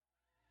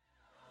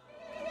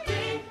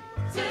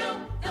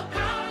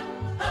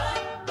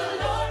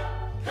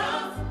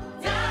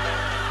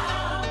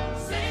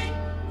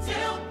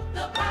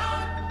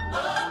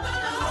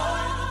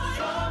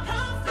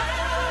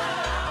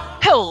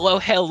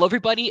Hello,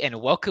 everybody,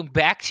 and welcome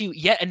back to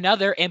yet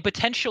another and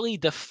potentially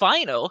the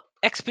final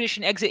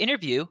Expedition Exit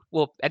interview,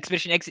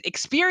 Expedition Exit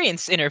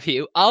experience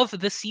interview of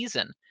the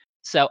season.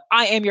 So,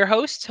 I am your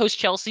host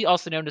Chelsea,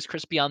 also known as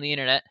Crispy on the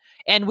internet,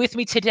 and with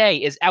me today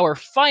is our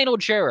final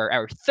juror,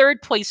 our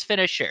third place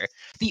finisher,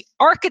 the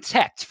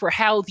architect for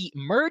how the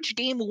merge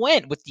game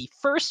went with the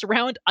first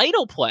round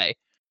idle play.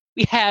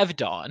 We have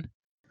Dawn.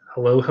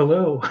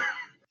 Hello.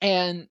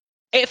 And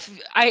if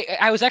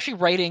I was actually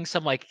writing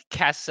some like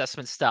cast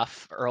assessment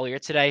stuff earlier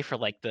today for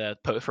like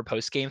for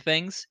post game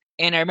things,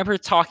 and I remember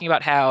talking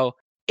about how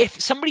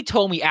if somebody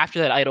told me after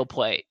that idle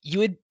play, you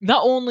would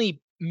not only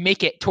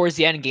make it towards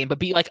the end game, but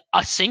be like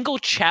a single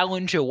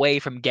challenge away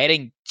from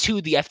getting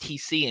to the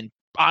FTC and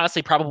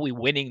honestly probably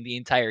winning the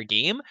entire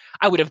game,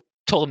 I would have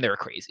told them they were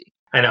crazy.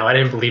 I know, I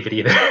didn't believe it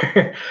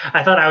either.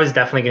 I thought I was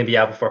definitely going to be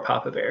out before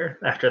Papa Bear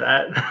after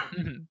that.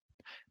 Mhm.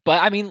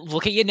 But I mean,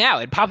 look at you now.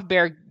 And Papa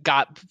Bear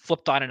got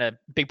flipped on in a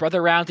Big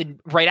Brother round, and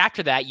right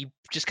after that, you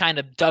just kind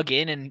of dug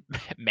in and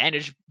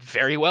managed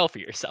very well for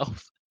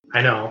yourself.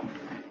 I know.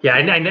 Yeah,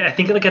 I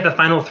think like at the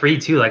final three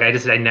too. Like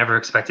I never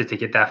expected to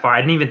get that far. I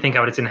didn't even think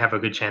I was going to have a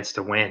good chance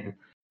to win.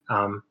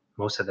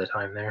 Most of the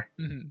time there.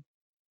 Mm-hmm.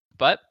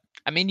 But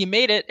I mean, you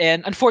made it,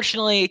 and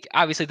unfortunately,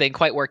 obviously, they didn't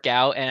quite work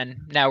out.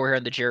 And now we're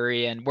in the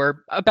jury, and we're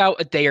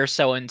about a day or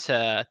so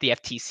into the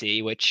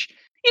FTC, which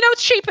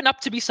it's shaping up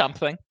to be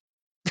something,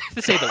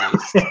 to say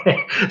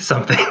the least.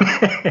 Something.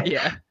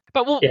 Yeah,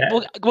 but we'll Yeah.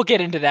 we'll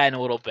get into that in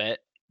a little bit.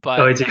 But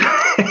Oh, did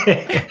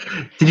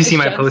you see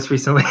my post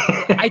recently?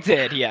 I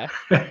did, yeah.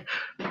 And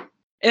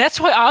that's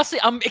why, honestly,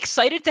 I'm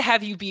excited to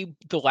have you be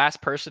the last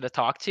person to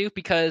talk to,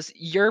 because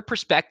your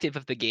perspective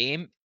of the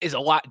game is a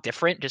lot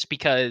different. Just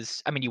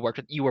because, I mean, you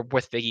were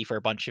with Viggy for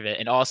a bunch of it,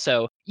 and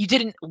also you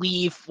didn't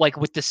leave like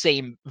with the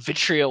same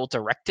vitriol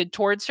directed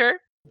towards her.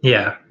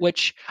 Yeah.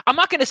 Which I'm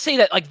not going to say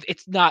that like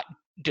it's not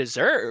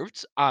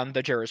deserved on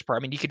the jurors' part.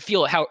 I mean, they could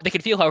feel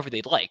however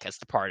they'd like as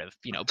the part of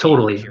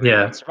Totally. being a jury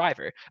Yeah. and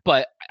Survivor.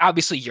 But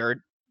obviously, you're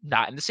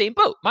not in the same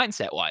boat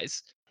mindset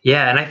wise.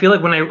 Yeah, and I feel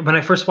like when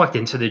I first walked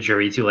into the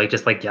jury too, like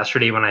just like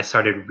yesterday when I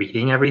started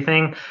reading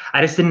everything,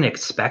 I just didn't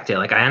expect it.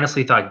 Like I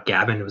honestly thought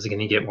Gavin was going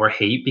to get more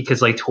hate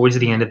because like towards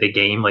the end of the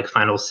game, like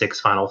final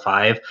six, final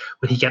five,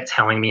 when he kept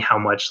telling me how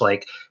much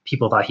like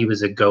people thought he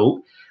was a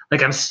goat,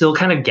 like I'm still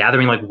kind of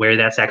gathering like where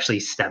that's actually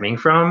stemming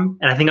from.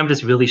 And I think I'm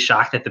just really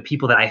shocked that the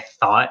people that I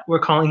thought were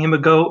calling him a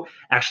goat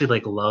actually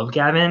like love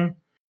Gavin.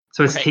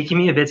 So it's taking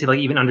me a bit to like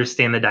even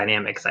understand the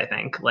dynamics, I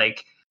think.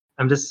 Like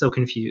I'm just so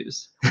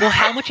confused. Well,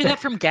 how much of that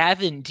from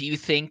Gavin do you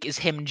think is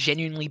him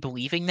genuinely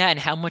believing that, and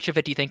how much of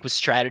it do you think was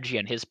strategy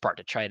on his part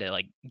to try to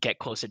like get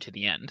closer to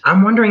the end?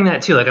 I'm wondering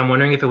that too. Like, I'm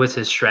wondering if it was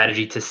his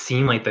strategy to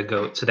seem like the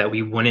GOAT so that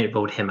we wouldn't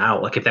vote him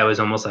out. Like, if that was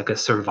almost like a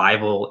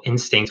survival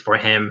instinct for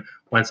him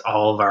once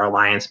all of our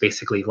alliance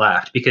basically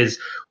left. Because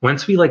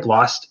once we like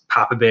lost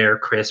Papa Bear,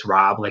 Chris,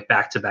 Rob, like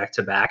back to back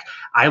to back,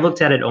 I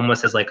looked at it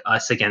almost as like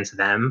us against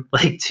them,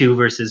 like 2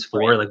 versus 4.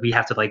 Right. Like, we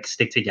have to like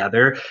stick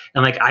together.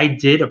 And like, I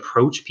did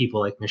approach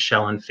people like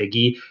Michelle and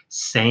Figgy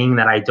saying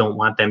that I don't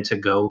want them to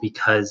go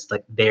because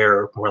like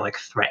they're more like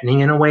threatening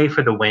in a way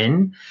for the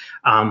win.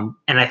 And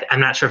I'm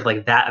not sure if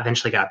like that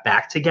eventually got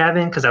back to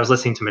Gavin because I was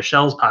listening to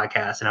Michelle's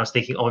podcast and I was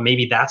thinking, oh,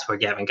 maybe that's where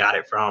Gavin got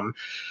it from.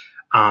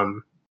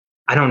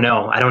 I don't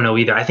know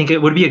either. I think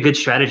it would be a good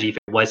strategy if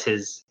it was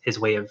his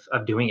way of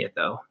doing it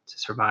though to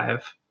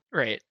survive.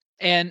 Right.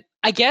 And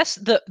I guess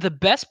the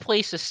best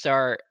place to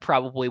start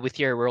probably with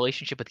your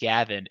relationship with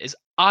Gavin is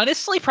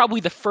honestly probably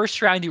the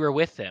first round you were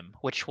with him,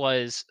 which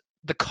was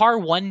the Car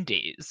 1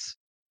 days.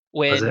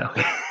 When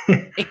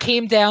it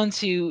came down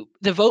to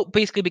the vote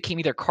basically became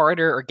either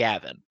Carter or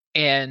Gavin.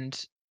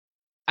 And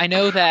I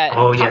know that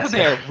Papa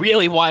Bear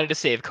really wanted to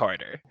save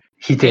Carter.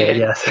 He did,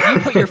 yes. You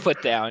put your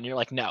foot down. You're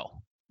like, no,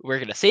 we're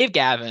going to save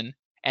Gavin,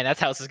 and that's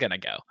how this is going to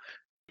go.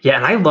 Yeah,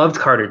 and I loved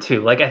Carter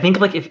too. Like, I think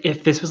like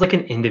if this was like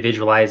an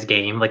individualized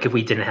game, like if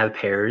we didn't have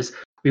pairs,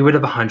 we would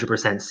have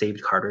 100%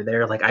 saved Carter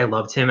there. Like, I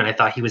loved him, and I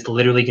thought he was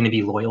literally going to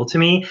be loyal to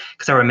me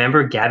because I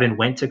remember Gavin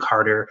went to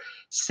Carter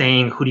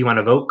saying, "Who do you want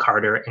to vote,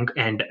 Carter?"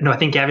 And no, I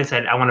think Gavin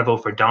said, "I want to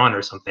vote for Dawn"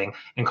 or something,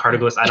 and Carter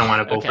goes, "I don't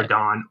want to vote for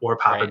Dawn or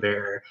Papa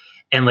Bear."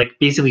 And like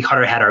basically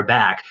Carter had our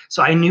back,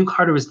 so I knew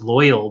Carter was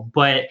loyal,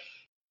 but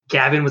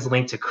Gavin was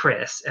linked to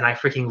Chris, and I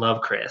freaking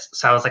love Chris.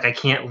 So I was like, I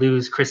can't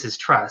lose Chris's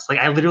trust. Like,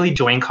 I literally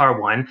joined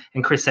Car 1,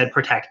 and Chris said,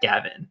 protect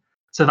Gavin.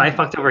 So if I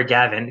fucked over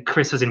Gavin,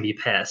 Chris was going to be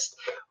pissed.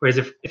 Whereas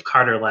if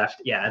Carter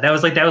left, yeah, that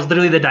was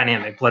literally the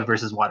dynamic. Blood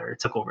versus water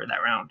took over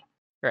that round.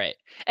 Right.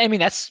 I mean,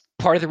 that's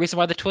part of the reason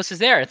why the twist is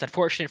there. It's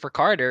unfortunate for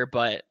Carter,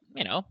 but,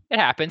 it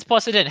happens.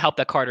 Plus, it didn't help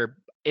that Carter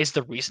is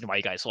the reason why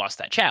you guys lost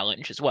that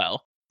challenge as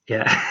well.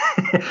 Yeah.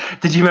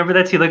 Did you remember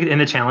that too? Like in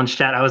the challenge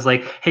chat, I was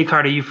like, hey,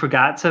 Carter, you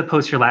forgot to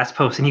post your last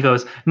post. And he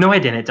goes, no, I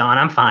didn't, Dawn.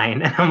 I'm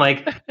fine. And I'm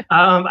like,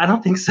 I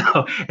don't think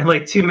so. And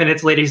like 2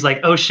 minutes later, he's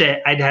like, oh,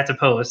 shit, I had to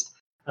post.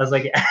 I was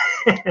like,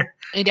 yeah.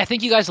 And I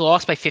think you guys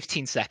lost by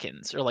 15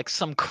 seconds or like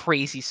some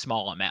crazy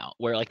small amount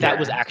where like that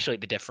was actually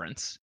the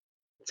difference.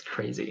 It's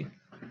crazy.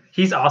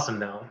 He's awesome,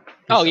 though.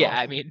 Yeah.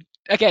 I mean,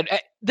 again,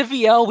 the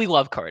VL, we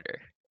love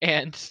Carter.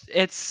 And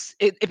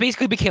it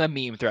basically became a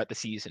meme throughout the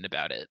season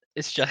about it.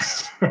 It's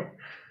just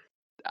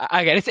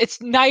again,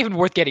 it's not even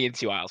worth getting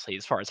into, honestly,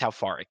 as far as how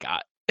far it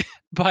got.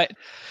 But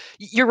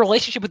your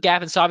relationship with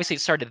Gavin, so obviously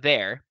it started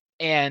there.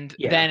 And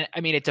Yeah. then,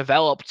 I mean, it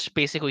developed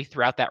basically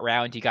throughout that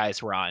round. You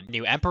guys were on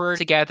New Emperor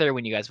together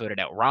when you guys voted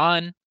out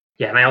Ron.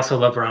 Yeah, and I also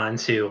love Ron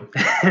too.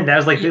 And that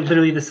was like Yeah.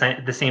 literally the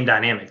same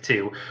dynamic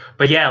too.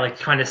 But yeah, like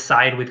trying to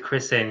side with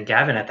Chris and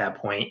Gavin at that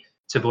point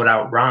to vote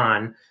out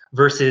Ron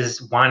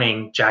versus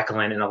wanting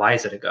Jacqueline and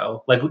Eliza to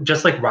go. Like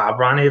just like Rob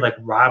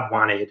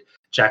wanted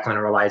Jacqueline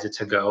or Eliza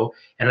to go,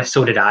 and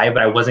so did I.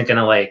 But I wasn't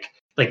gonna like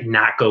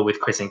not go with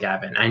Chris and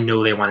Gavin. I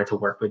know they wanted to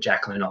work with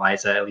Jacqueline and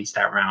Eliza at least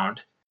that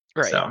round.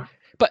 Right. So.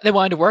 But they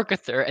wanted to work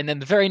with her, and then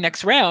the very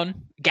next round,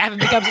 Gavin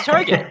becomes a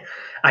target.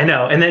 I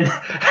know, and then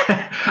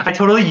I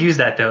totally use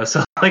that though.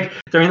 So like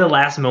during the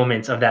last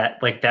moments of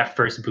that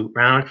first boot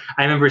round,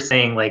 I remember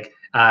saying like,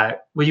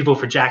 "Will you vote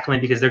for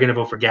Jacqueline because they're going to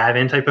vote for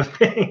Gavin?" type of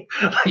thing.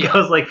 I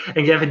was like,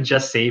 and Gavin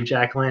just saved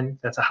Jacqueline.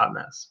 That's a hot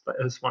mess, but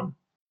it was fun.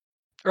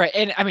 Right,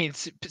 and I mean,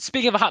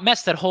 speaking of a hot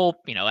mess, that whole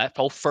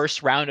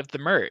first round of the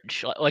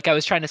merge, like I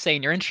was trying to say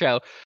in your intro,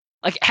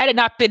 like had it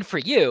not been for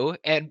you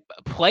and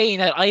playing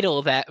that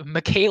idol that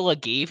Michaela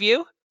gave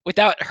you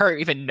without her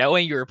even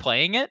knowing you were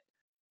playing it,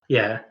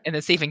 Yeah, and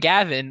then saving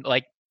Gavin,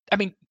 like I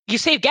mean, you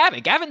saved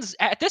Gavin. Gavin's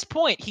at this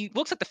point, he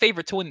looks like the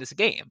favorite to win this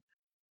game.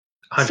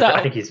 100%.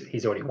 I think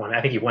he's already won it.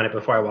 I think he won it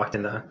before I walked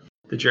in the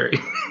jury.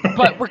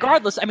 But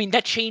regardless, I mean,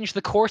 that changed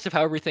the course of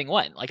how everything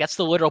went. Like that's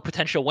the literal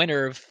potential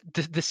winner of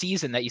the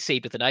season that you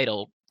saved with an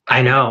idol.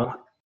 I know,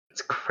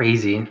 it's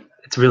crazy.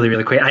 It's really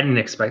really crazy. I didn't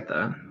expect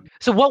that.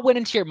 So what went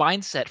into your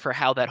mindset for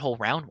how that whole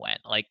round went?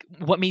 Like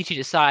what made you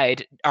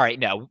decide, all right,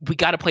 no, we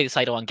got to play this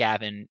idol on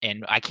Gavin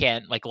and I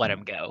can't like let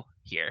him go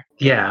here.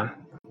 Yeah.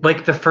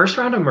 Like the first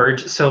round of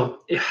merge,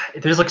 so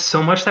there's like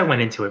so much that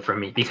went into it for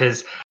me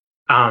because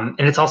and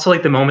it's also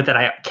like the moment that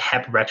I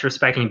kept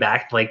retrospecting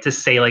back, like to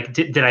say like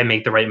did I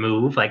make the right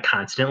move like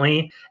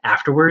constantly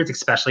afterwards,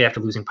 especially after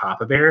losing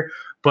Papa Bear.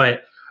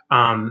 But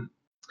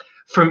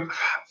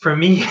for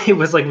me, it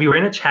was like we were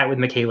in a chat with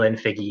Michaela and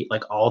Figgy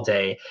like all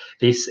day.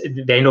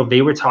 They know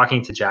they were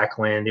talking to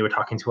Jacqueline, they were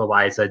talking to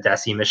Eliza,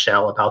 Desi,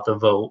 Michelle about the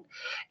vote,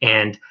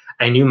 and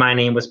I knew my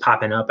name was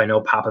popping up. I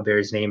know Papa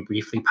Bear's name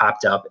briefly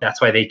popped up.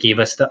 That's why they gave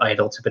us the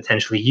idol to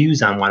potentially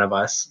use on one of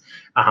us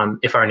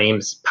if our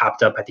names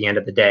popped up at the end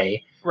of the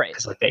day, right?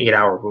 Because like the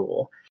 8-hour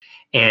rule,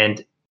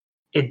 and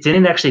it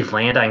didn't actually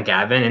land on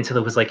Gavin until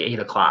it was like 8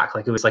 o'clock.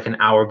 Like it was like an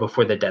hour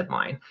before the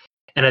deadline.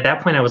 And at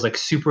that point, I was like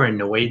super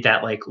annoyed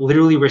that like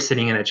literally we're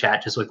sitting in a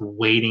chat just like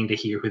waiting to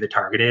hear who the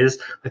target is.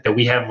 Like that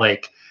we have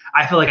like,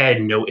 I feel like I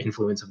had no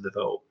influence of the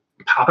vote.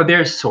 Papa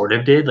Bear sort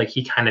of did. Like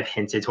he kind of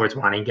hinted towards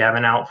wanting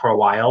Gavin out for a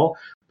while.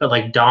 But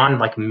like Dawn,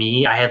 like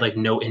me, I had like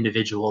no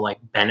individual like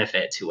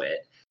benefit to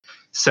it.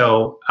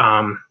 So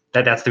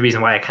that's the reason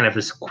why I kind of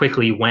just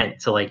quickly went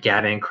to like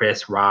Gavin,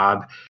 Chris,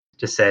 Rob,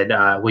 just said,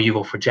 will you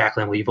vote for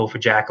Jacqueline? Will you vote for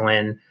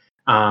Jacqueline?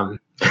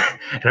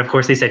 And of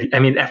course they said, I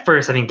mean, at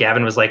first I think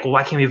Gavin was like, well,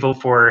 why can't we vote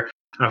for,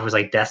 I don't know if it was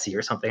like Desi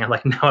or something. I'm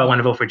like, no, I want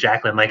to vote for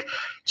Jacqueline. Like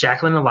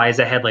Jacqueline and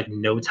Eliza had like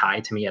no tie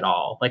to me at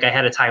all. Like I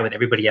had a tie with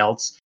everybody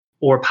else,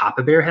 or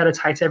Papa Bear had a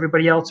tie to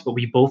everybody else, but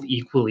we both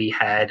equally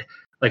had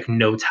like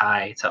no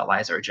tie to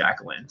Eliza or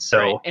Jacqueline. So,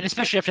 right. And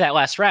especially after that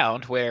last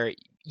round where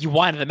you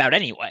wanted them out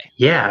anyway.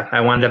 Yeah, I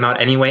wanted them out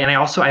anyway. And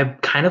I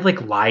kind of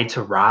like lied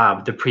to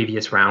Rob the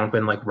previous round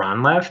when like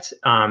Ron left.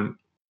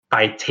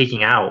 By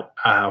taking out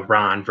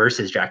Ron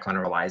versus Jacqueline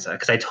or Eliza,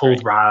 because I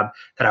told Rob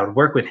that I would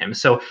work with him.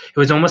 So it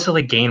was almost to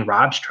like gain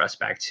Rob's trust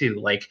back too.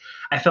 Like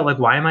I felt like,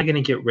 why am I going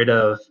to get rid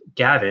of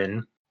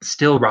Gavin?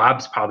 Still,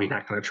 Rob's probably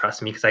not going to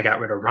trust me because I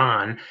got rid of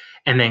Ron.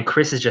 And then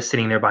Chris is just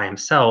sitting there by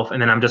himself.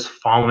 And then I'm just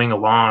following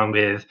along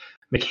with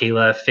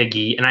Michaela,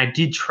 Figgy, and I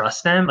did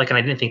trust them. Like, and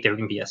I didn't think they were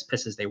going to be as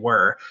pissed as they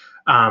were.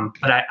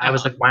 But I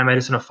was like, why am I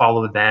just going to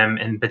follow them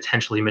and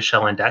potentially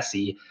Michelle and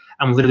Desi?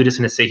 I'm literally just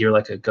going to sit here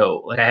like a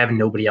goat. Like I have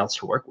nobody else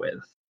to work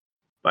with.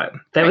 But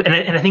that,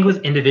 and I think it was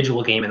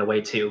individual game in a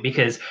way too,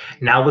 because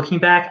now looking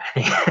back,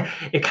 I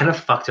think it kind of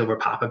fucked over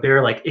Papa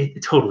Bear. Like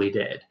it totally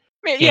did.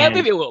 Yeah,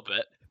 maybe a little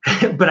bit.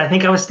 But I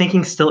think I was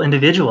thinking still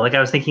individual. Like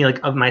I was thinking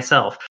like of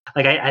myself.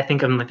 Like I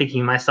think I'm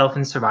thinking myself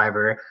in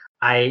Survivor.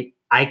 I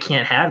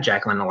can't have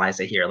Jacqueline and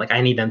Eliza here. Like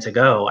I need them to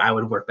go. I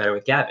would work better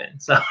with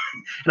Gavin. So,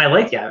 and I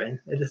like Gavin.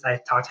 I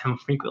talk to him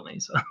frequently.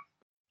 So,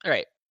 all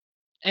right.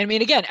 And I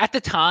mean, again, at the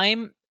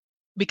time,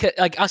 because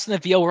like us in the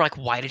VO were like,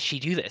 why did she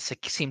do this?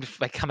 It seemed to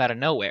like come out of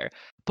nowhere.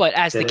 But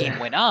as the game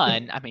went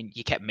on, I mean,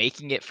 you kept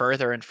making it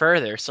further and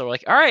further. So we're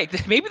like, all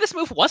right, maybe this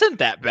move wasn't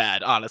that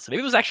bad, honestly.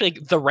 Maybe it was actually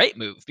the right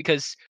move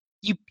because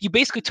you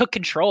basically took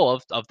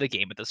control of the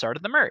game at the start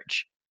of the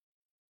merge.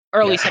 Or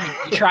at least, I mean,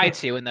 you tried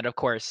to, and then of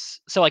course,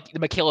 so like the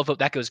Michaela vote,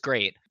 that goes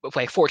great. But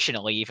like,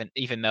 fortunately,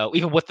 even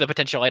with the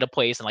potential idol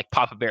plays and like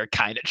Papa Bear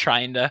kind of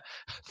trying to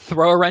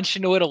throw a wrench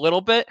into it a little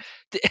bit,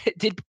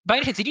 did by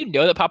any chance did you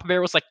know that Papa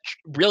Bear was like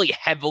really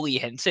heavily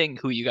hinting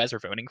who you guys were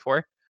voting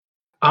for?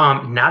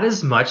 Not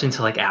as much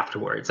until like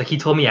afterwards. Like he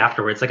told me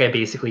afterwards. Like I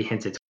basically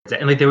hinted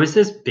And like there was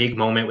this big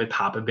moment with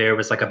Papa Bear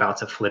was like about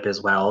to flip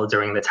as well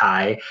during the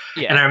tie.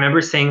 Yeah. And I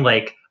remember saying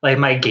like my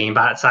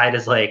GameBot side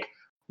is like,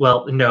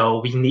 well, no,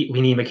 we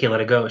need Michaela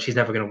to go. She's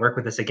never gonna work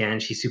with us again.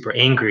 She's super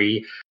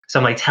angry. So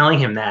I'm like telling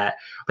him that.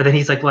 But then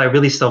he's like, well, I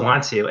really still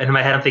want to. And in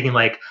my head, I'm thinking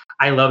like,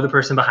 I love the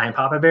person behind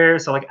Papa Bear.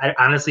 So like I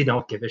honestly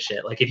don't give a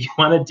shit. Like if you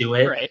want to do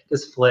it, Right.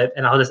 just flip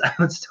and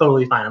it's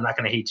totally fine. I'm not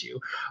gonna hate you.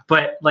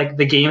 But like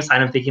the game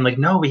side, I'm thinking like,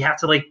 no, we have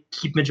to like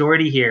keep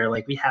majority here.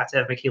 Like we have to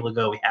have Michaela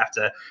go. We have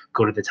to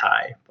go to the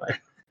tie. But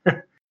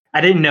I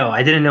didn't know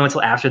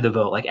until after the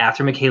vote. Like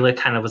after Michaela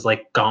kind of was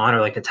like gone or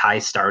like the tie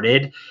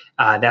started,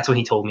 that's when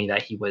he told me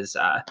that he was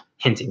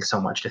hinting so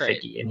much to Right.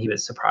 Figgy, and he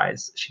was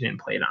surprised she didn't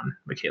play it on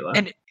Michaela.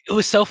 And it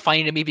was so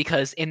funny to me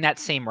because in that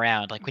same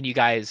round, like when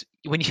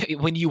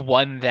you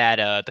won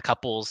that the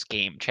couples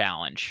game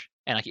challenge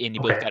and like and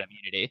you both Okay. got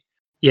immunity,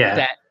 Yeah.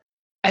 that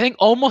I think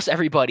almost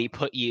everybody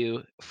put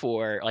you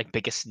for like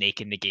biggest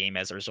snake in the game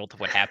as a result of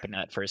what happened in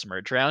that first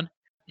merge round,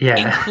 Yeah.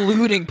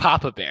 including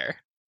Papa Bear,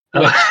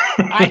 which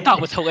I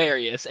thought was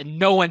hilarious and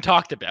no one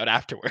talked about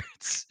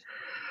afterwards.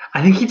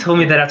 I think he told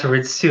me that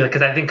afterwards too, because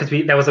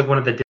that was like one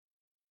of the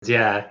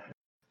yeah.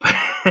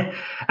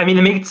 I mean,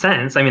 it makes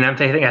sense. I mean, I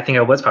think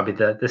I was probably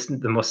the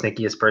most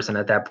sneakiest person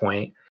at that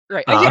point.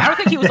 Right. Yeah, I don't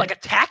think he was like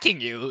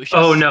attacking you. It was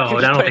just, oh no, he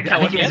was I just don't think. putting I down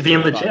think he what was being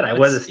Anthony legit. thought I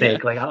was a Yeah.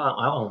 snake. Like,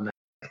 oh man.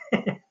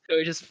 So it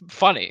was just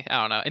funny.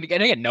 I don't know. And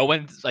again, no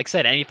one like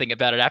said anything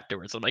about it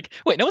afterwards. I'm like,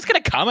 wait, no one's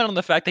gonna comment on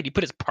the fact that he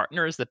put his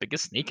partner as the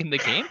biggest snake in the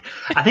game.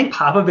 I think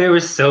Papa Bear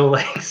was so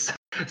like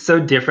so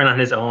different on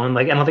his own.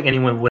 Like, I don't think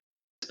anyone would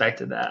have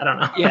expected that. I don't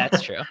know. Yeah,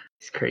 that's true.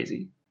 It's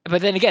crazy.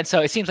 But then again,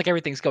 so it seems like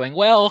everything's going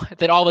well.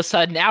 Then all of a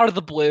sudden, out of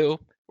the blue,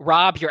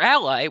 Rob, your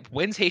ally,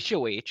 wins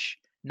HOH,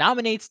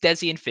 nominates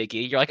Desi and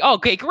Figgy. You're like, oh,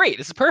 okay, great.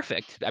 This is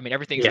perfect. I mean,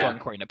 everything's going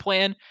according to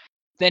plan.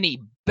 Then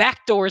he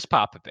backdoors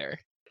Papa Bear.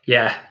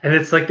 Yeah, and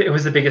it's like it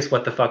was the biggest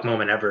what the fuck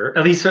moment ever.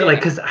 At least like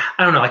because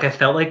I don't know, like I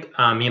felt like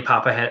me and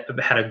Papa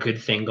had a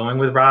good thing going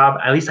with Rob.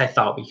 At least I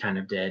thought we kind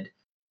of did.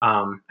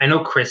 I know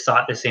Chris saw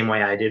it the same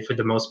way I did for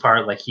the most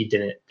part. Like he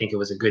didn't think it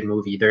was a good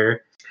move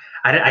either.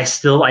 I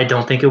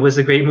don't think it was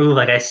a great move.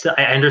 Like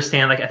I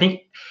understand. Like I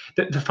think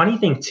the funny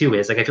thing too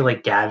is like I feel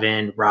like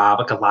Gavin, Rob,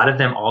 like a lot of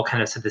them all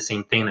kind of said the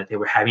same thing, that they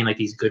were having like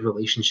these good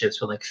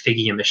relationships with like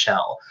Figgy and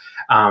Michelle.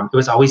 It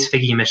was always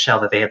Figgy and Michelle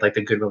that they had like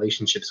the good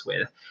relationships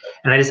with,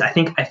 and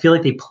I feel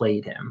like they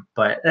played him,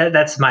 but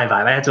that's my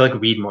vibe. I had to like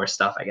read more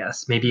stuff. I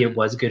guess maybe it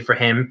was good for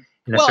him.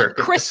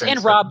 Chris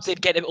and Rob did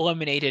get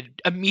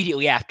eliminated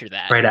immediately after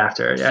that. Right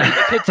after, yeah.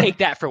 So you could take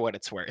that for what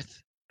it's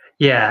worth.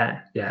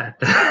 Yeah.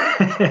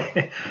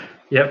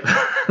 Yep.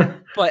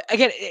 But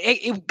again,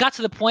 it got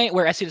to the point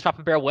where as soon as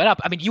Papa Bear went up,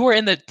 I mean, you were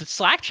in the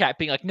Slack chat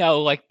being like,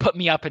 no, like put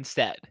me up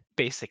instead,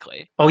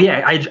 basically. Oh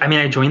yeah, I mean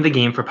I joined the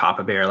game for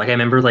Papa Bear. Like I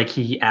remember like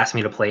he asked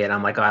me to play it.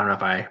 I'm like, oh, I don't know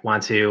if I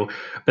want to.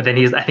 But then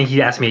I think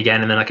he asked me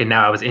again, and then like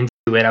now I was into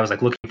it. I was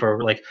like looking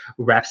for like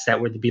reps that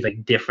would be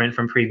like different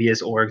from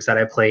previous orgs that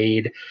I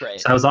played. Right.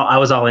 So I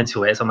was all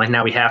into it. So I'm like,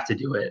 now we have to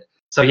do it.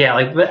 So yeah,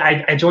 like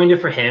I joined it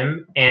for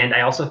him, and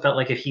I also felt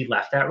like if he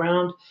left that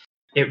round,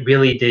 it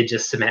really did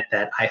just cement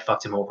that I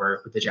fucked him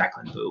over with the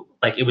Jacqueline boot.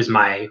 Like I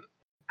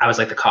was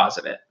like the cause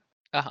of it.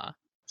 Uh-huh.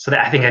 So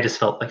that I think I just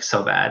felt like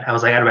so bad. I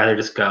was like, I'd rather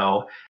just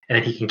go, and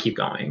then he can keep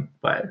going.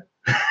 But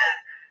it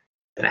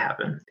didn't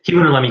happen. He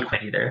wouldn't let me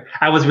quit either.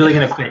 I was really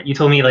gonna quit. You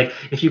told me like,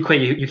 if you quit,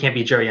 you can't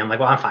be jury. I'm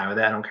like, well, I'm fine with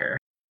that. I don't care.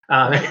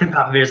 And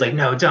Papa Bear's like,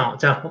 no, don't.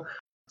 So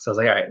I was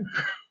like, all right.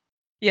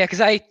 Yeah,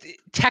 because I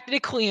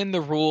technically in the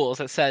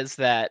rules it says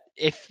that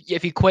if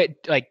you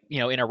quit like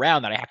in a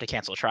round, that I have to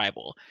cancel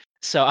tribal.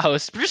 So I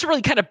was just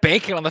really kind of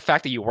banking on the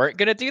fact that you weren't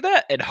gonna do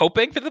that and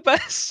hoping for the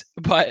best,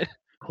 but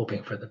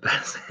hoping for the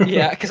best.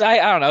 Yeah, because I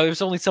don't know, there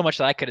was only so much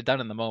that I could have done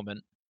in the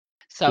moment.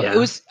 So it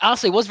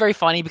was very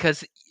funny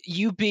because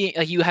you being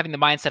like you having the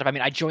mindset of, I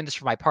mean, I joined this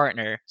for my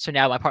partner, so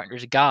now my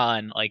partner's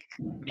gone. Like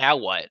now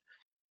what?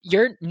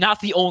 You're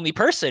not the only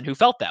person who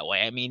felt that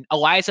way. I mean,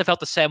 Eliza felt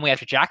the same way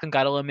after Jacqueline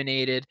got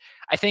eliminated.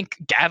 I think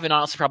Gavin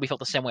honestly probably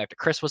felt the same way after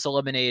Chris was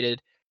eliminated.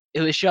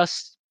 It was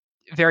just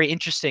very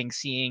interesting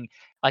seeing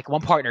like one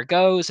partner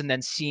goes and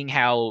then seeing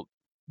how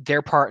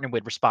their partner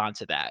would respond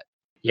to that.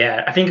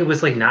 Yeah, I think it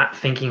was like not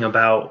thinking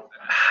about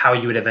how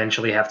you would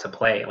eventually have to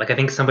play. Like I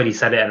think somebody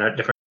said it in a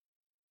different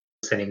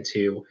listening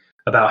to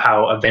about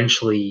how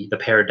eventually the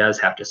pair does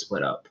have to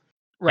split up.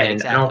 Right, and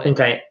exactly. I don't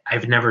think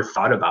I've never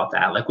thought about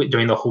that. Like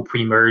during the whole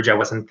pre-merge, I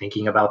wasn't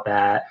thinking about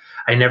that.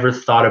 I never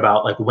thought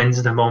about like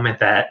when's the moment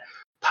that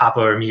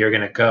Papa or me are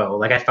gonna go.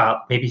 Like I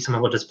thought maybe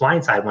someone will just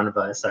blindside one of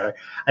us. Or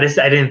I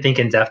didn't think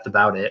in depth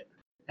about it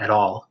at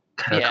all.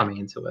 Kind of coming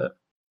into it.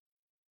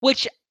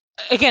 Which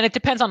again, it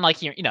depends on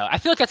like I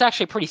feel like that's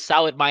actually a pretty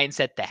solid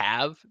mindset to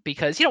have,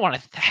 because you don't want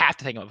to have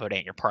to think about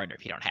voting your partner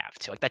if you don't have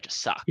to. Like that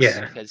just sucks.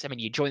 Yeah. Because I mean,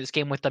 you join this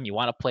game with them, you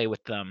want to play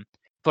with them.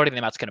 Voting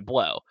them out's gonna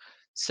blow.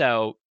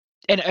 So.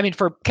 And I mean,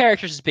 for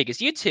characters as big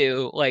as you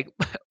two, like,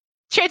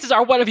 chances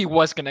are one of you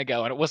was going to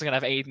go, and it wasn't going to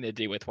have anything to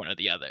do with one or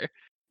the other.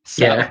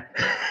 So,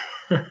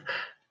 yeah.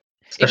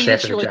 Especially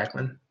after the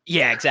Jacqueline.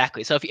 Yeah,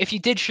 exactly. So if you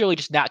did truly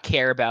just not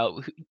care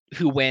about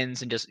who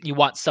wins and just you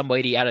want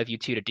somebody out of you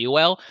two to do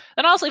well,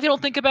 then honestly, if you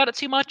don't think about it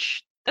too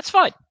much, that's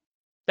fine.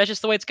 That's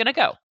just the way it's gonna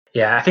go.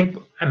 Yeah, I think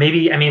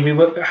maybe. I mean,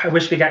 I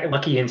wish we got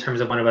lucky in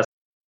terms of one of us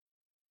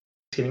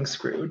getting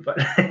screwed, but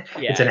it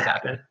Yeah, didn't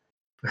exactly.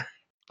 happen.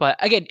 But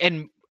again,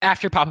 and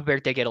after Papa Bear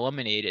did get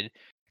eliminated,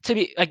 to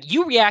be like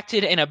you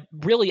reacted in a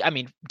really, I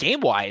mean, game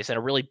wise, in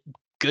a really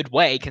good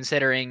way,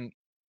 considering.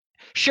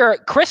 Sure,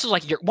 Chris was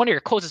like one of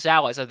your closest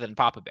allies other than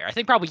Papa Bear. I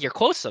think probably your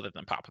closest other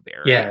than Papa Bear,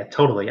 right? Yeah,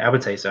 totally. I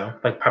would say so.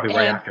 Like probably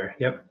right And after.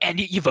 Yep.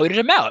 you voted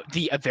him out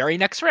the very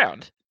next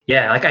round.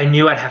 Yeah, like I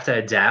knew I'd have to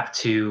adapt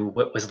to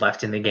what was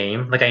left in the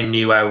game. Like I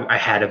knew I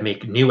had to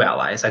make new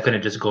allies. I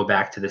couldn't just go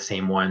back to the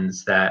same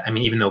ones that, I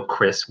mean, even though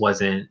Chris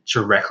wasn't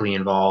directly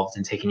involved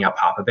in taking out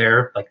Papa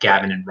Bear, like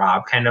Gavin and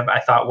Rob kind of, I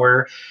thought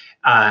were,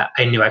 I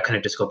knew I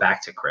couldn't just go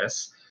back to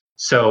Chris.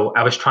 So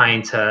I was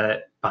trying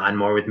to bond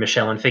more with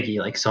Michelle and Figgy,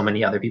 like so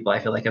many other people I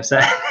feel like have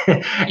said. Yeah,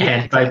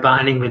 And by exactly.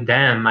 bonding with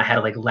them, I had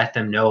to like let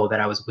them know that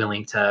I was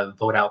willing to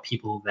vote out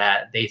people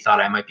that they thought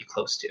I might be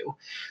close to.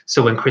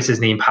 So when Chris's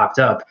name popped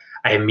up,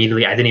 I didn't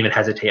even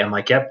hesitate. I'm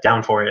like, yep,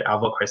 down for it. I'll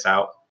vote Chris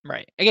out.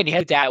 Right. Again, you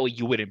had that way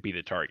you wouldn't be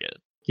the target.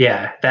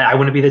 Yeah, that I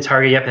wouldn't be the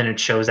target. Yep, and it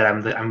shows that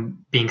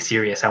I'm being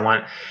serious. I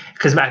want,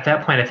 because at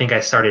that point I think I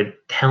started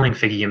telling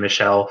Figgy and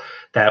Michelle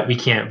that we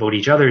can't vote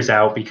each other's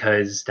out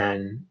because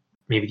then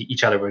maybe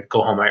each other would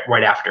go home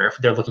right after if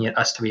they're looking at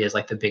us three as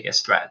like the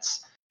biggest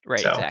threats. Right,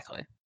 So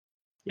exactly.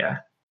 yeah.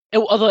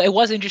 Although it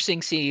was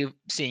interesting seeing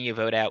you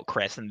vote out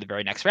Chris in the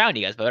very next round,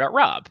 you guys vote out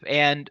Rob.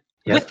 And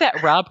with Yep.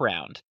 that Rob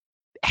round,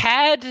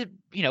 had,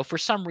 for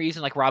some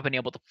reason, like Rob been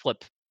able to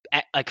flip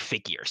at, like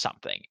Figgy or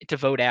something to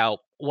vote out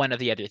one of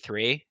the other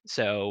three.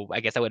 So I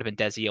guess that would have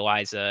been Desi,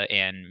 Eliza,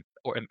 and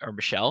or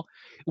Michelle.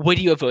 Would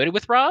you have voted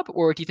with Rob,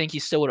 or do you think you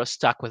still would have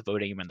stuck with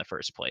voting him in the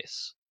first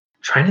place?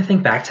 Trying to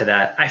think back to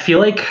that. I feel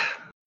like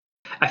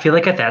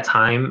at that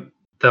time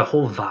the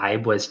whole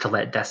vibe was to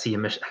let Desi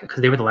and Michelle,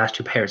 because they were the last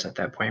two pairs at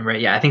that point,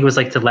 right? Yeah, I think it was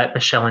like to let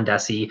Michelle and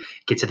Desi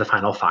get to the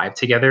final five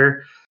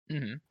together.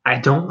 Mm-hmm. I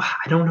don't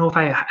know if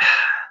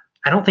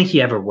I don't think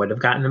he ever would have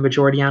gotten the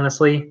majority,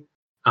 honestly.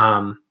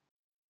 Um,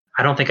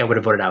 I don't think I would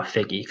have voted out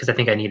Figgy because I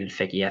think I needed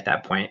Figgy at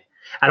that point.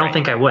 I don't Right.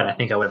 think I would. I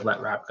think I would have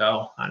let Rob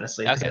go,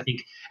 honestly, because I Okay.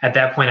 think at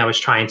that point I was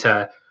trying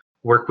to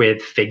work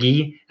with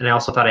Figgy, and I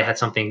also thought I had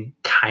something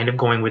kind of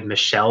going with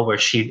Michelle, where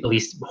she at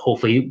least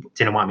hopefully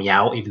didn't want me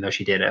out, even though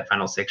she did at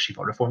Final Six. She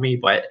voted for me,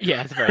 but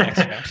Yeah, the very next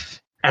round.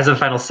 as of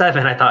Final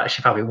Seven, I thought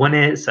she probably won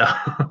it. So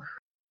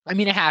I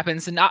mean, it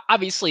happens, and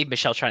obviously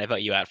Michelle trying to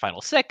vote you out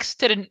Final Six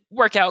didn't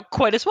work out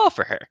quite as well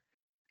for her,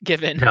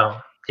 given. no,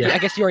 Yeah, yeah. I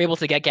guess you were able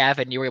to get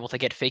Gavin, you were able to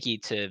get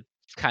Figgy to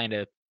kind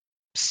of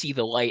see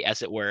the light,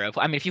 as it were. Of,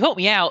 I mean, if you vote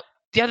me out,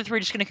 the other three are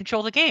just going to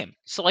control the game.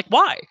 So, like,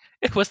 why?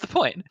 What's the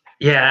point?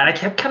 Yeah, and I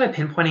kept kind of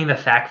pinpointing the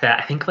fact that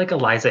I think like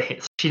Eliza, she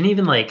didn't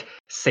even like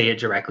say it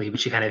directly, but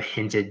she kind of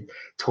hinted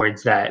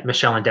towards that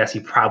Michelle and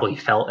Desi probably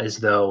felt as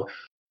though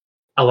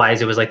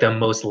Eliza was like the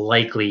most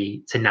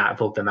likely to not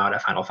vote them out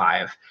at Final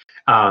Five.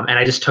 And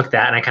I just took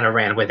that and I kind of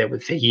ran with it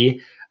with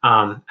Figgy.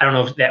 I don't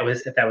know if that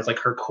was like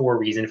her core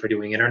reason for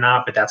doing it or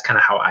not, but that's kind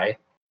of how I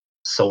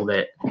sold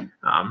it.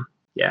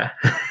 Yeah.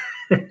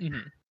 Mm-hmm.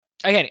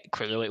 Again,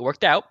 clearly it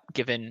worked out,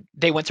 given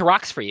they went to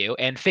Rocks for you,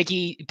 and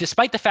Figgy,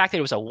 despite the fact that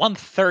it was a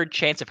 1/3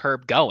 chance of her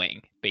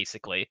going,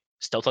 basically,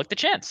 still took the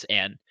chance.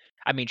 And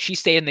I mean, she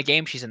stayed in the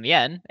game, she's in the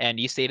end, and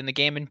you stayed in the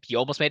game, and you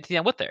almost made it to the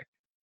end with her.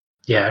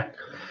 Yeah.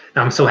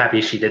 I'm so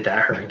happy she did that,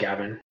 her and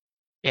Gavin.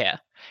 Yeah.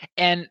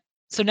 And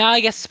so now I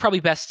guess it's probably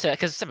best to,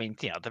 because I mean,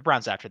 the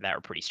rounds after that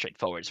were pretty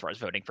straightforward as far as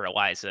voting for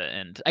Eliza.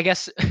 And I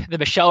guess the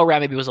Michelle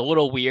round maybe was a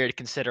little weird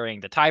considering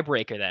the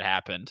tiebreaker that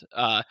happened.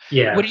 What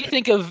Yeah. did you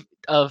think of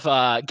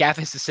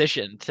Gavin's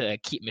decision to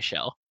keep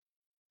Michelle?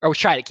 Or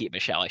try to keep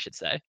Michelle, I should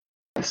say.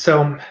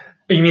 So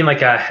you mean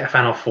like a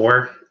Final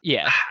Four?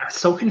 Yeah. I'm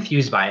so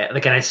confused by it.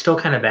 Like, and I still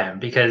kind of am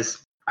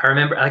because I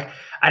remember, like,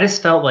 I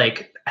just felt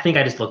like I think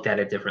I just looked at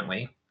it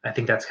differently. I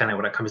think that's kind of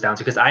what it comes down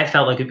to because I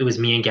felt like it was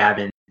me and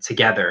Gavin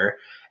together,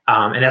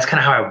 and that's kind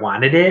of how I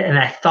wanted it. And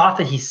I thought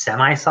that he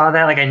semi saw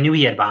that. Like, I knew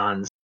he had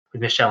bonds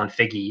with Michelle and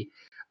Figgy,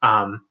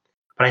 but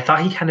I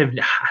thought he kind of,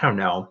 I don't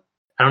know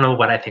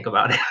what I think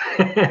about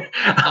it.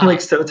 I'm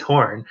like so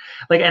torn.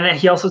 Like, and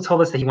he also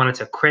told us that he wanted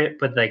to quit,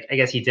 but like, I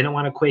guess he didn't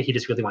want to quit. He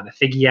just really wanted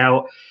Figgy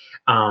out.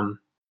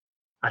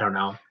 I don't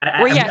know.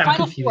 Well, I'm, yeah, I'm Final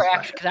Four confused by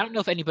actually, it. because I don't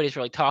know if anybody's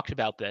really talked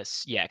about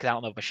this. Yeah, because I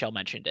don't know if Michelle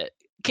mentioned it.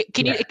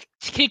 Yeah.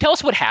 Can you tell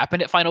us what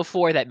happened at Final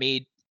Four that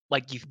made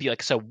like you could be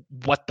like, so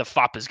what the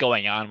fop is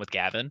going on with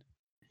Gavin?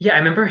 Yeah, I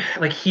remember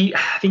like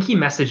I think he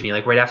messaged me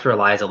like right after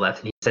Eliza left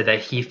and he said that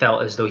he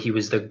felt as though he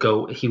was the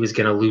GOAT. He was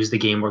going to lose the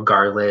game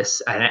regardless.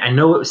 And I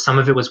know some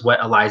of it was what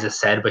Eliza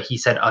said, but he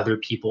said other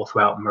people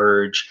throughout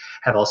Merge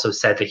have also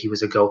said that he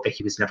was a GOAT, that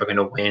he was never going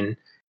to win,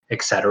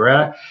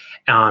 etc.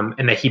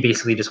 And that he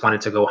basically just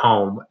wanted to go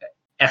home.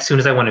 As soon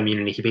as I won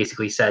immunity, he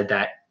basically said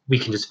that we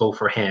can just vote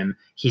for him.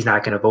 He's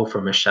not going to vote for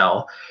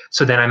Michelle.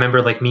 So then I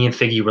remember like me and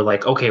Figgy were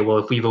like, okay, well,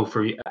 if we vote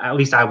for, at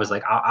least I was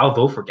like, I'll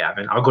vote for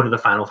Gavin. I'll go to the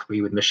final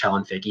three with Michelle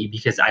and Figgy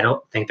because I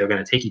don't think they're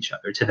going to take each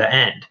other to the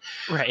end.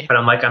 Right. But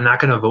I'm like, I'm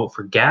not going to vote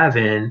for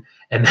Gavin.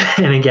 And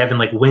then Gavin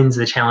like wins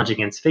the challenge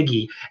against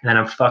Figgy. And then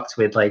I'm fucked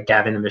with like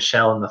Gavin and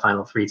Michelle in the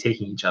final three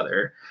taking each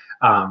other.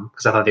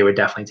 Because I thought they would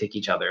definitely take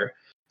each other.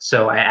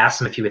 So I asked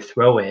him if he would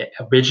throw it.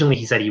 Originally,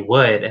 he said he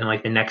would. And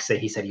like the next day,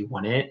 he said he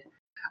wouldn't.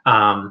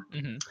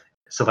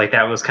 So like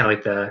that was kind of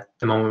like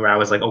the moment where I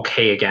was like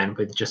okay again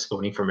with just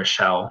voting for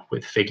Michelle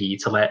with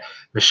Figgy to let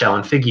Michelle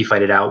and Figgy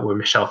fight it out where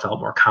Michelle felt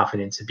more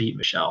confident to beat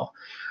Michelle.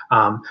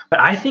 But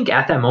I think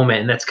at that moment,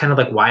 and that's kind of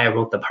like why I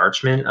wrote the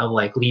parchment of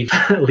like leave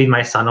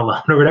my son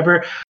alone or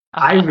whatever.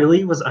 I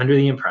really was under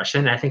the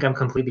impression, I think I'm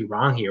completely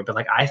wrong here, but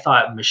like I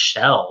thought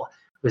Michelle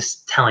was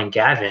telling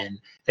Gavin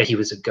that he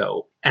was a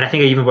goat. And I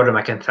think I even wrote in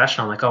my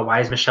confessional, I'm like, oh,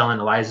 why is Michelle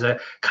and Eliza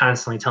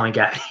constantly telling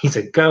Gavin he's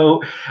a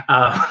goat?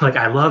 Like,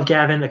 I love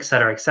Gavin, et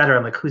cetera, et cetera.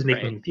 I'm like, who's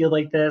making me feel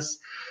like this?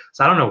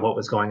 So I don't know what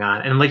was going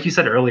on. And like you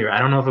said earlier, I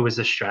don't know if it was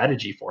a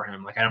strategy for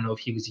him. Like, I don't know if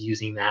he was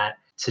using that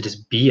to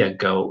just be a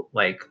goat,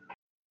 like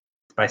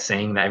by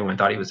saying that everyone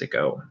thought he was a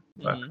goat.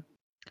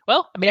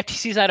 Well, I mean,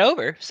 FTC's not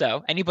over,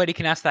 so anybody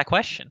can ask that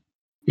question.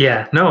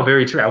 Yeah, no,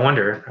 very true. I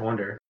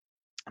wonder.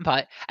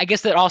 But I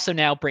guess that also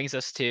now brings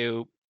us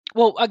to,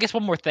 well, I guess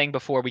one more thing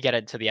before we get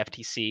into the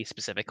FTC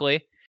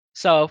specifically.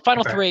 So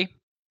final three,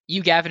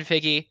 you, Gavin,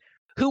 Figgy,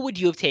 who would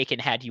you have taken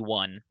had you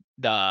won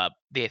that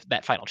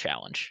final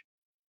challenge?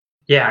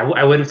 Yeah,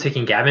 I would have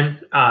taken Gavin.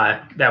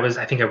 That was,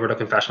 I think I wrote a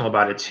confessional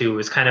about it too. It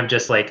was kind of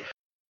just like,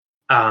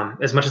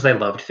 as much as I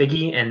loved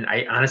Figgy, and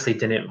I honestly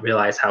didn't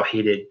realize how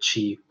hated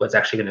she was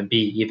actually going to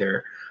be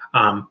either.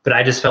 But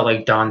I just felt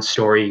like Dawn's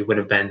story would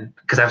have been,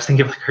 because I was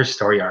thinking of like her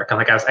story arc.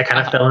 I kind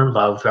of fell in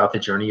love throughout the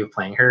journey of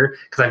playing her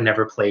because I've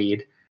never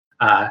played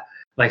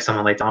like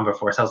someone like Dawn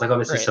before. So I was like, oh,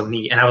 this is so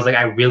neat. And I was like,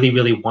 I really,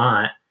 really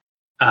want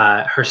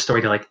her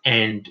story to like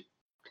end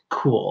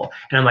cool.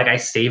 And I'm like, I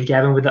saved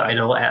Gavin with the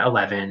idol at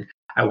 11.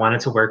 I wanted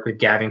to work with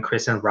Gavin,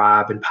 Chris, and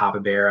Rob and Papa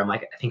Bear. I'm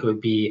like, I think it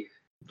would be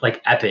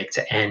like epic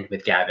to end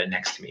with Gavin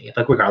next to me,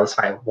 like regardless if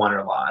I won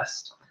or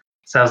lost.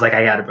 So I was like,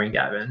 I got to bring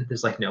Gavin.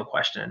 There's like no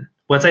question.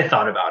 Once I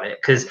thought about it,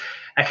 because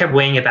I kept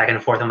weighing it back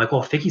and forth. I'm like,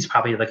 well, Figgy's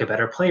probably like a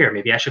better player.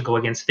 Maybe I should go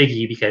against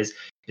Figgy because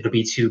it'll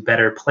be two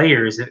better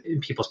players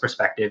in people's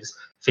perspectives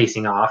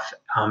facing off.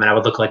 And I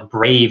would look like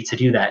brave to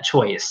do that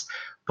choice.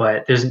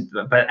 But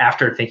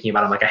after thinking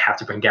about it, I'm like, I have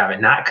to bring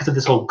Gavin, not because of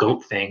this whole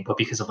goat thing, but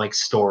because of like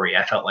story.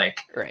 I felt like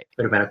it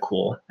would have been a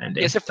cool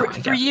ending. Yeah, so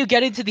for you,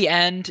 getting to the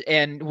end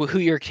and who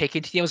you're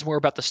taking to the end was more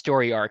about the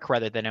story arc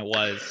rather than it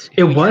was.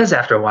 It was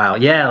after a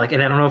while, yeah. Like,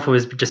 and I don't know if it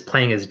was just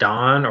playing as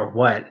Dawn or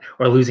what,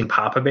 or losing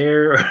Papa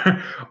Bear,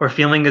 or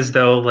feeling as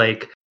though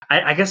like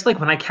I guess like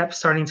when I kept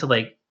starting to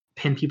like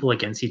pin people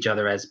against each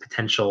other as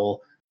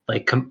potential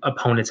like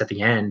opponents at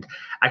the end,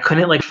 I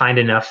couldn't like find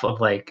enough of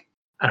like,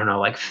 I don't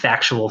know, like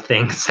factual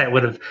things that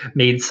would have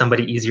made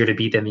somebody easier to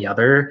beat than the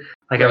other.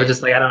 Like I was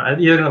just like,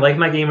 you're gonna like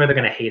my game or they're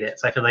gonna hate it.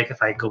 So I feel like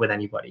if I go with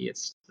anybody,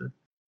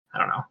 I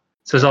don't know.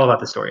 So it's all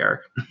about the story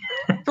arc.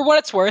 For what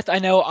it's worth, I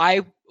know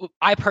I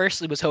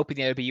personally was hoping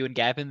that it would be you and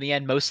Gavin in the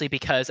end, mostly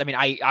because I mean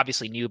I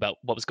obviously knew about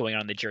what was going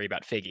on in the jury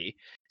about Figgy,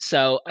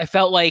 so I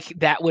felt like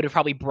that would have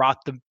probably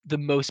brought the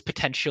most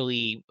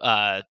potentially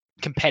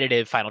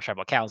competitive final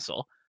tribal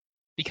council.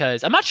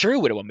 Because I'm not sure who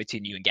would have won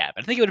between you and Gavin.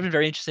 I think it would have been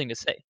very interesting to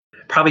see.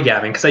 Probably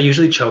Gavin, because I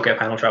usually choke at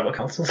final tribal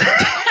councils.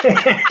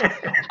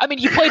 I mean,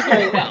 you played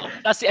very well.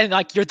 And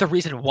like you're the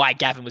reason why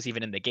Gavin was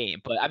even in the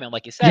game. But I mean,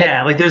 like you said,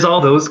 yeah, like there's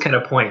all those kind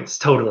of points,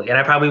 totally. And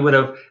I probably would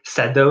have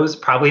said those,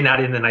 probably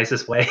not in the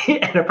nicest way,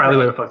 and it probably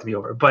would have fucked me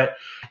over. But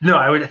no,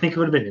 I think it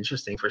would have been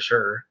interesting for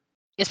sure.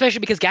 Especially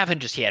because Gavin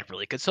he had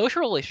really good social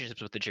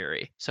relationships with the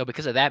jury. So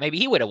because of that, maybe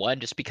he would have won.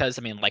 Just because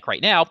I mean, like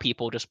right now,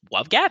 people just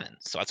love Gavin,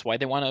 so that's why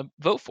they want to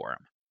vote for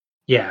him.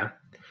 Yeah.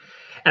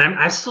 And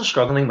I'm still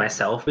struggling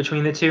myself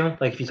between the two.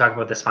 Like if you talk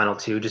about this final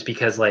two, just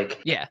because like,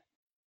 yeah,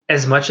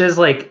 as much as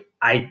like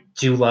I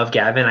do love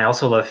Gavin, I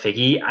also love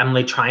Figgy. I'm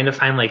like trying to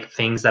find like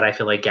things that I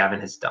feel like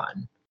Gavin has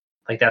done.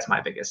 Like that's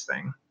my biggest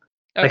thing.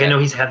 Okay. Like I know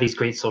he's had these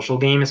great social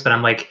games, but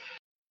I'm like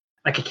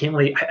I can't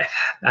really,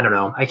 I don't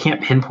know. I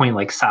can't pinpoint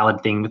like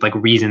solid things with like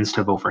reasons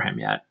to vote for him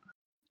yet.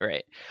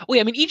 Right. Well,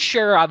 yeah, I mean, each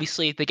juror,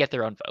 obviously, they get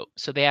their own vote.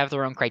 So they have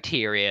their own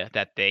criteria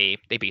that they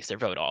base their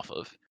vote off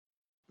of.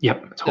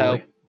 Yep,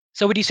 totally.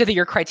 So would you say that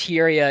your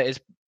criteria is,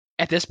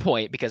 at this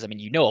point, because, I mean,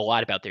 you know a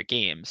lot about their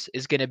games,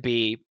 is going to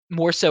be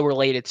more so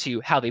related to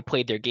how they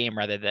played their game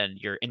rather than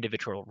your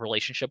individual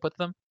relationship with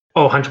them?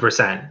 Oh,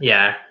 100%.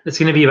 Yeah. It's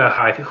going to be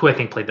about who I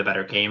think played the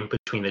better game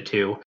between the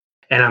two.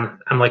 And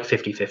I'm like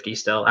 50-50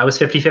 still. I was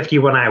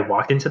 50-50 when I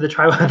walked into the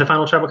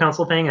final tribal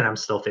council thing, and I'm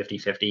still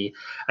 50-50.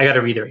 I got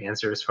to read their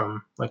answers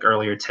from like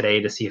earlier today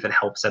to see if it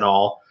helps at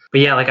all.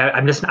 But yeah, like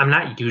I'm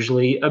not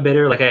usually a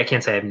bidder. Like I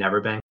can't say I've never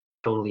been,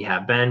 totally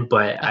have been,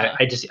 but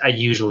I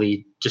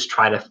usually just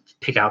try to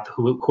pick out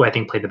who I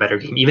think played the better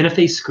game, even if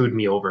they screwed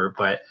me over.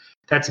 But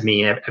that's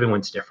me.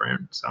 Everyone's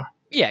different. So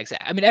Yeah,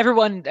 exactly. I mean,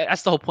 everyone.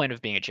 That's the whole point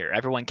of being a juror.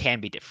 Everyone can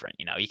be different.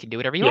 You can do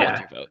whatever you want with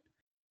Yeah, your vote.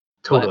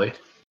 But totally.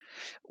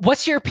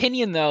 what's your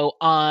opinion though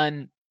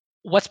on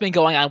what's been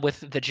going on with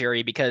the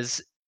jury?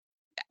 Because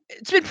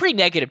it's been pretty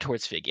negative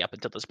towards Figgy up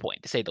until this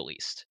point, to say the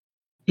least.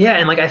 Yeah,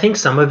 and like I think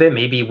some of it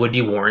maybe would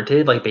be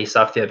warranted, like based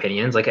off the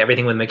opinions, like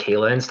everything with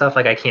Michaela and stuff.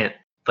 Like I can't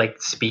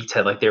like speak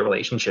to like their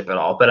relationship at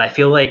all, but I just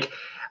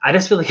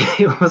feel like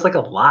it was like a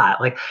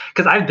lot, like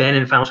because I've been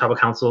in Final Tribal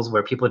Councils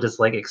where people just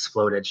like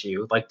explode at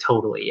you, like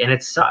totally, and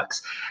it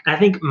sucks. And I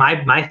think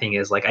my thing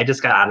is like I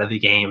just got out of the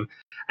game.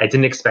 I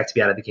didn't expect to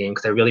be out of the game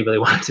because I really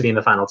wanted to be in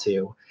the final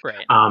two.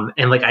 Right.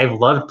 And like I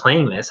loved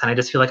playing this, and I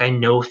just feel like I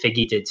know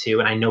Figgy did too,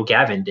 and I know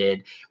Gavin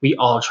did. We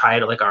all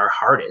tried like our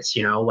hardest,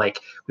 like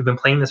we've been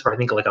playing this for I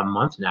think like a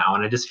month now,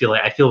 and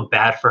I feel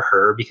bad for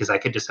her because I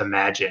could just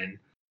imagine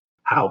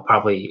how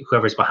probably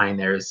whoever's behind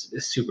there is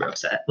super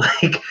upset,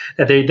 like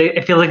that they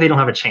I feel like they don't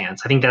have a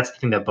chance. I think that's the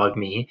thing that bugged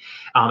me.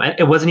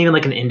 It wasn't even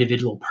like an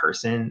individual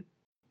person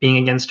being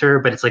against her,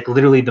 but it's like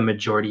literally the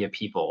majority of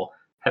people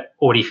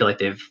already feel like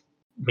they've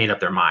made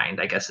up their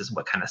mind. I guess is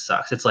what kind of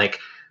sucks. It's like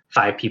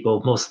 5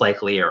 people most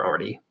likely are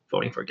already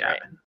voting for Gavin.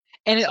 Right.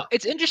 And So.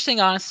 it's interesting,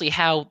 honestly,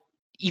 how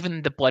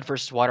even the blood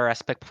versus water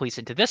aspect plays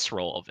into this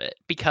role of it.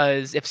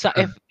 Because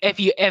if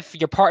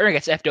your partner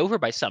gets effed over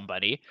by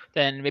somebody,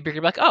 then maybe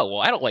you're like, oh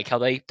well, I don't like how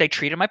they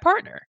treated my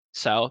partner,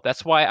 so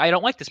that's why I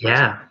don't like this person.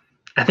 Yeah,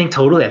 I think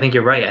totally. I think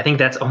you're right. I think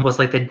that's almost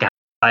like the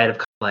downside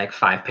of like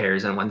 5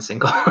 pairs and one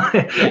single.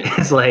 Yeah.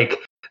 Is like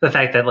the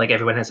fact that like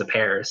everyone has a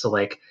pair. So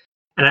like,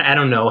 and I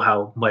don't know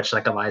how much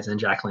like Eliza and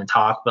Jacqueline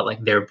talk, but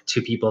like they're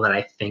 2 people that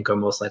I think are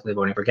most likely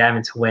voting for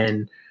Gavin to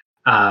win.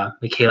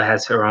 Michaela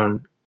has her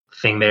own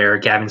thing there.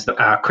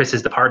 Chris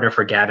is the partner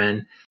for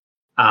Gavin,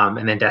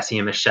 and then Desi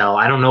and Michelle.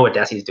 I don't know what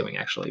Desi's doing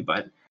actually,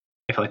 but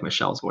I feel like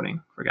Michelle's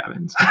voting for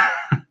Gavin.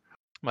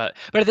 But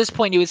at this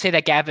point, you would say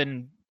that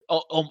Gavin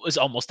is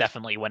almost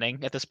definitely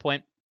winning at this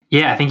point.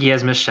 Yeah, I think he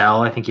has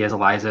Michelle. I think he has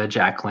Eliza,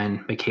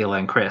 Jacqueline, Michaela,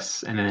 and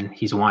Chris, and then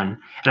he's won.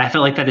 And I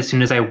felt like that as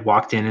soon as I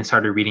walked in and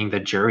started reading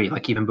the jury,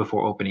 like even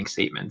before opening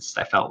statements,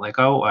 I felt like,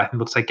 oh, it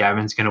looks like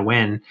Gavin's gonna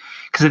win.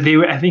 Because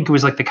I think it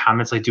was like the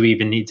comments like, do we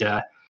even need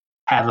to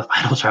have a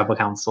final tribal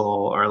council?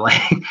 Or like,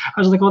 I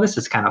was like, well, this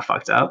is kind of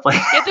fucked up. Like,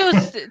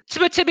 Yeah,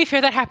 but to be fair,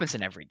 that happens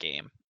in every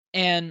game.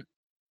 And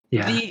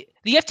yeah,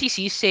 the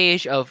FTC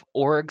stage of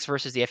orgs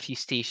versus the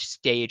FTC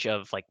stage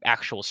of like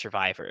actual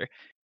Survivor,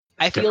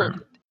 I it's feel,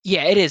 different.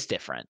 yeah, it is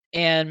different.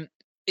 And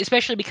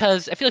especially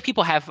because I feel like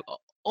people have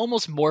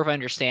almost more of an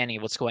understanding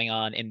of what's going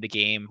on in the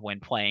game when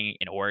playing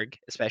an org,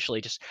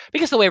 especially just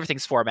because the way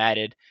everything's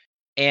formatted.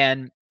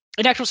 And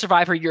in actual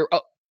Survivor,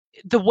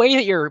 the way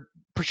that you're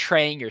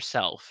portraying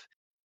yourself,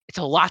 it's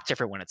a lot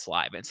different when it's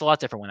live. And it's a lot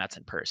different when that's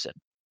in person.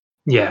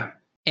 Yeah,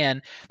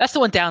 And that's the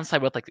one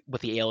downside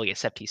with the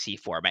Alias FTC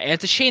format. And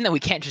it's a shame that we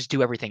can't just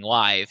do everything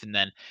live and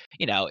then,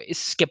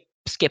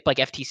 skip like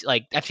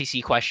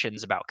FTC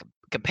questions about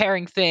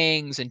comparing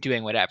things and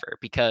doing whatever,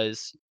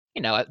 because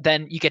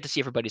then you get to see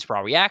everybody's raw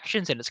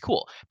reactions and it's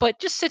cool. But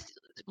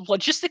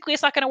logistically,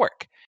 it's not going to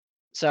work.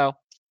 So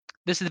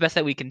this is the best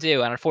that we can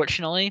do, and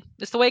unfortunately,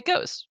 it's the way it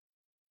goes.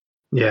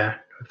 yeah,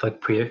 with like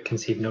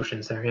preconceived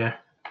notions there. Yeah.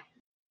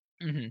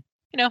 hmm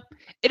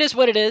it is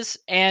what it is,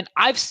 and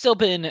I've still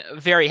been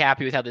very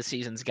happy with how this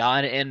season's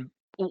gone, and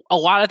a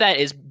lot of that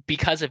is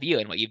because of you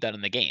and what you've done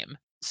in the game.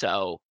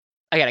 So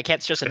again, I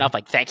can't stress enough,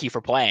 like, thank you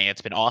for playing.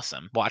 It's been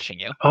awesome watching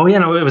you. Oh yeah,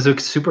 no, it was like,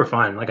 super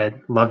fun. Like I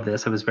loved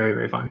this. It was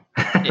very fun.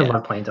 I Yeah.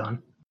 love playing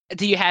Dawn.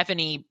 Do you have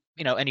any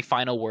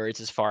final words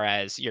as far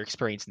as your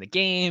experience in the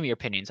game, your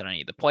opinions on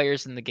any of the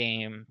players in the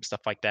game,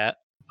 stuff like that?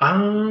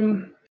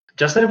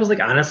 Just that it was like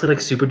honestly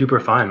like super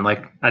duper fun.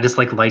 Like I just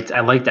like liked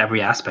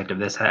every aspect of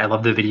this. I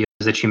love the videos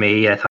that you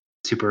made. I thought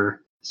it was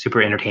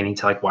super entertaining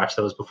to like watch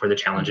those before the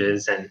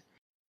challenges, and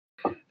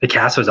the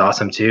cast was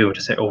awesome too,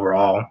 just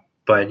overall.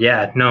 But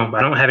yeah, no,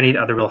 I don't have any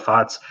other real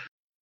thoughts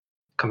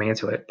coming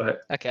into it.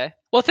 But Okay.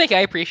 Well, thank you.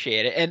 I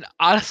appreciate it. And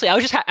honestly, I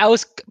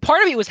was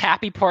part of me was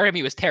happy, part of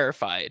me was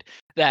terrified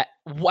that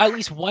at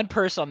least one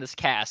person on this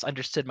cast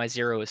understood my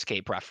zero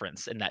escape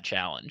reference in that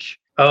challenge.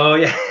 oh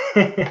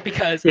yeah,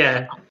 Because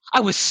yeah. I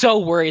was so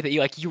worried that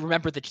you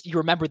remembered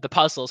the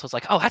puzzles. So I was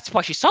like, oh, that's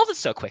why she solved it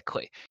so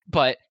quickly.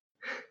 But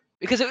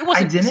because it I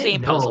wasn't the didn't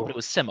same puzzle, but know. it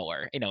was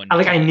similar, in I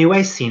mechanics. knew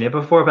I seen it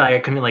before, but I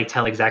couldn't like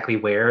tell exactly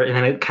where, and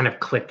then it kind of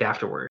clicked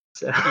afterwards.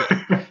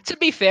 Yeah. To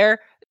be fair,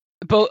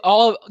 both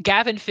all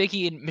Gavin,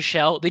 Figgy, and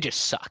Michelle, they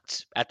just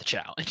sucked at the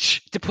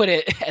challenge, to put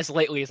it as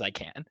lightly as I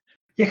can.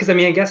 Yeah, because I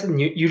mean, I guess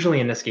usually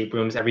in escape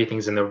rooms,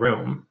 everything's in the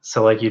room,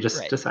 so like you just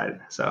Right. decided.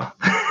 So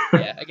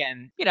Yeah.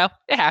 Again, it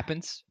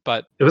happens,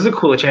 but it was a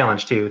cool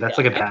challenge too. That's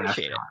yeah, like a I badass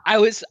appreciate it.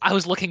 challenge. I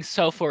was looking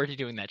so forward to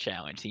doing that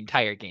challenge the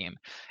entire game,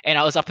 and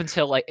I was up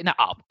until like not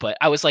up, but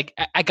I was like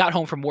I got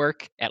home from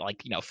work at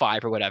like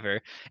 5 or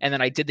whatever, and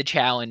then I did the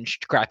challenge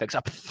graphics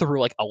up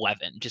through like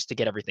 11 just to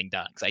get everything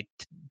done because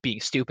being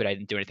stupid, I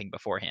didn't do anything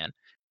beforehand.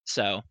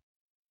 So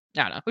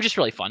I don't know, it was just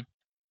really fun.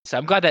 So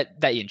I'm glad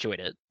that you enjoyed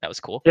it. That was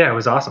cool. Yeah, it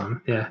was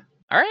awesome. Yeah.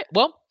 All right,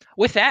 well,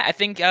 with that, I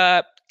think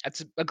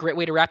that's a great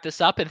way to wrap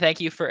this up. And thank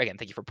you for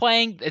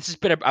playing. This has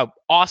been a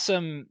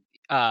awesome,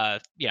 final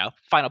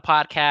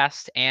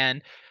podcast.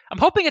 And I'm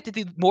hoping to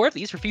do more of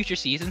these for future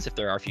seasons. If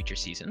there are future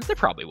seasons, there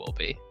probably will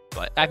be,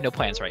 but I have no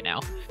plans right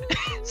now.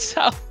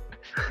 So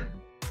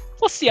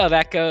we'll see how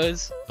that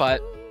goes.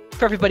 But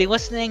for everybody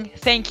listening,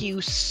 thank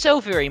you so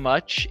very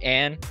much.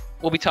 And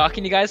we'll be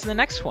talking to you guys in the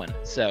next one.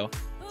 So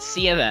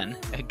see you then.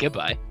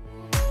 Goodbye.